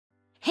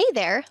Hey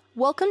there!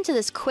 Welcome to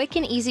this quick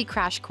and easy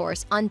crash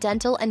course on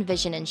dental and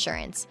vision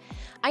insurance.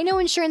 I know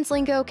insurance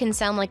lingo can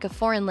sound like a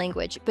foreign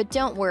language, but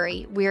don't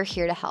worry, we're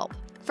here to help.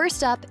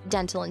 First up,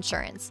 dental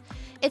insurance.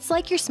 It's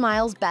like your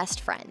smile's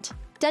best friend.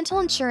 Dental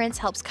insurance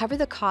helps cover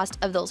the cost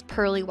of those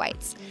pearly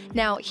whites.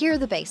 Now, here are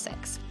the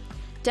basics.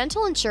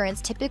 Dental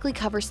insurance typically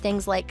covers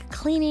things like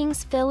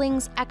cleanings,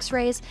 fillings,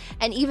 x-rays,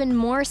 and even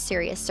more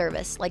serious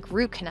service like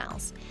root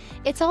canals.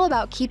 It's all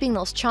about keeping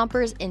those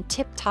chompers in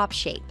tip-top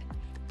shape.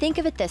 Think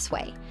of it this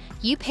way.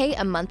 You pay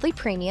a monthly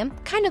premium,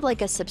 kind of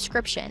like a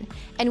subscription,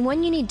 and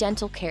when you need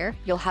dental care,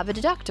 you'll have a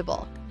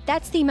deductible.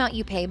 That's the amount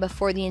you pay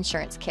before the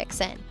insurance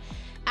kicks in.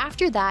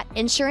 After that,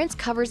 insurance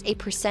covers a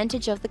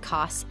percentage of the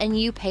costs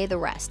and you pay the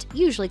rest,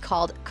 usually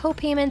called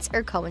co-payments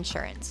or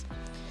co-insurance.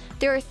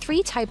 There are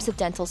 3 types of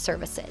dental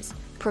services: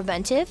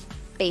 preventive,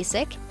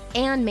 basic,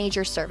 and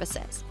major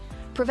services.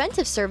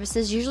 Preventive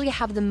services usually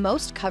have the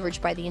most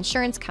coverage by the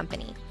insurance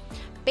company.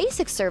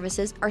 Basic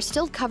services are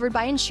still covered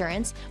by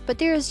insurance, but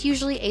there is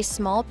usually a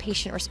small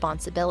patient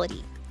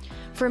responsibility.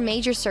 For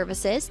major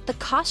services, the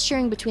cost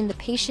sharing between the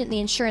patient and the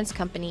insurance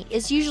company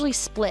is usually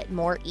split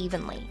more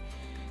evenly.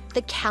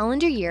 The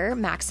calendar year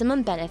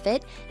maximum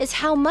benefit is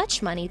how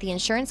much money the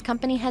insurance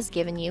company has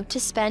given you to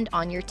spend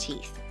on your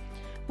teeth.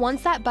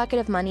 Once that bucket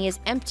of money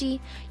is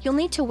empty, you'll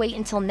need to wait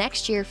until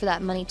next year for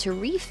that money to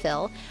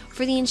refill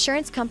for the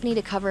insurance company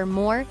to cover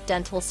more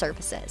dental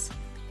services.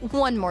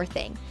 One more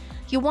thing.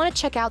 You'll want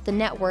to check out the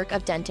network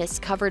of dentists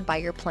covered by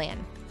your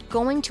plan.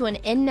 Going to an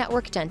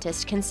in-network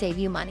dentist can save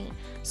you money,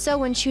 so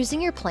when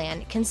choosing your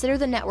plan, consider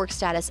the network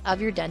status of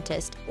your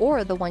dentist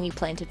or the one you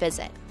plan to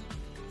visit.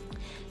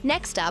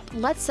 Next up,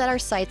 let's set our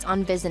sights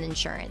on vision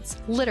insurance,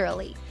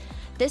 literally.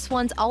 This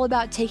one's all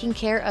about taking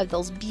care of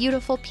those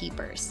beautiful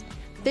peepers.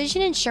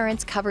 Vision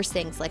insurance covers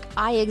things like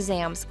eye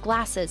exams,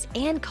 glasses,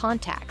 and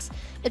contacts.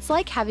 It's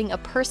like having a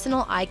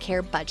personal eye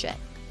care budget.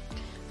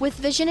 With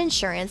vision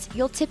insurance,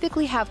 you'll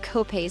typically have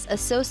copays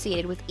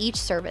associated with each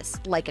service,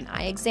 like an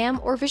eye exam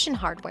or vision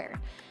hardware.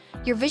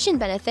 Your vision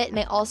benefit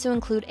may also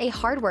include a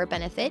hardware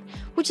benefit,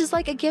 which is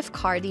like a gift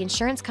card the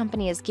insurance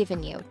company has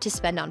given you to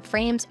spend on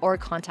frames or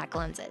contact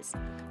lenses.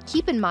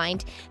 Keep in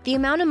mind, the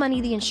amount of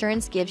money the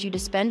insurance gives you to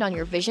spend on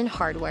your vision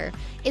hardware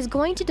is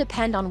going to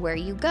depend on where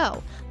you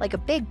go, like a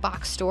big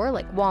box store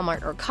like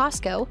Walmart or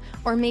Costco,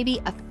 or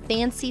maybe a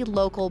fancy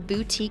local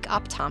boutique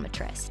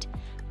optometrist.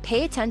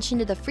 Pay attention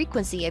to the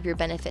frequency of your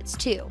benefits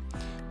too.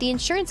 The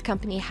insurance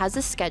company has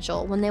a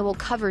schedule when they will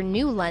cover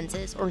new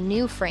lenses or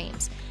new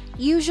frames,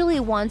 usually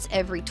once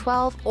every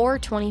 12 or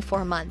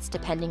 24 months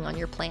depending on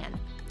your plan.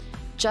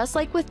 Just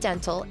like with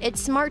dental, it's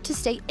smart to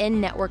stay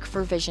in-network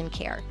for vision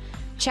care.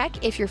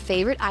 Check if your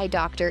favorite eye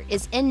doctor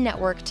is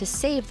in-network to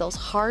save those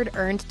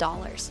hard-earned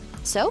dollars.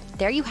 So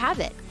there you have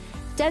it.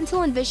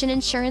 Dental and vision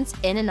insurance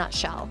in a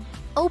nutshell.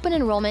 Open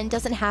enrollment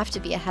doesn't have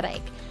to be a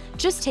headache.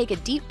 Just take a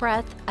deep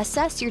breath,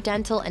 assess your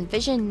dental and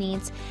vision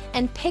needs,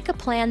 and pick a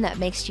plan that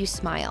makes you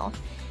smile.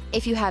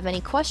 If you have any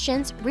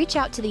questions, reach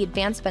out to the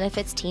Advanced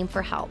Benefits team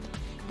for help.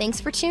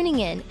 Thanks for tuning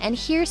in, and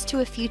here's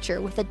to a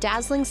future with a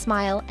dazzling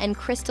smile and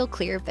crystal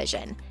clear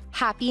vision.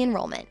 Happy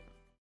enrollment!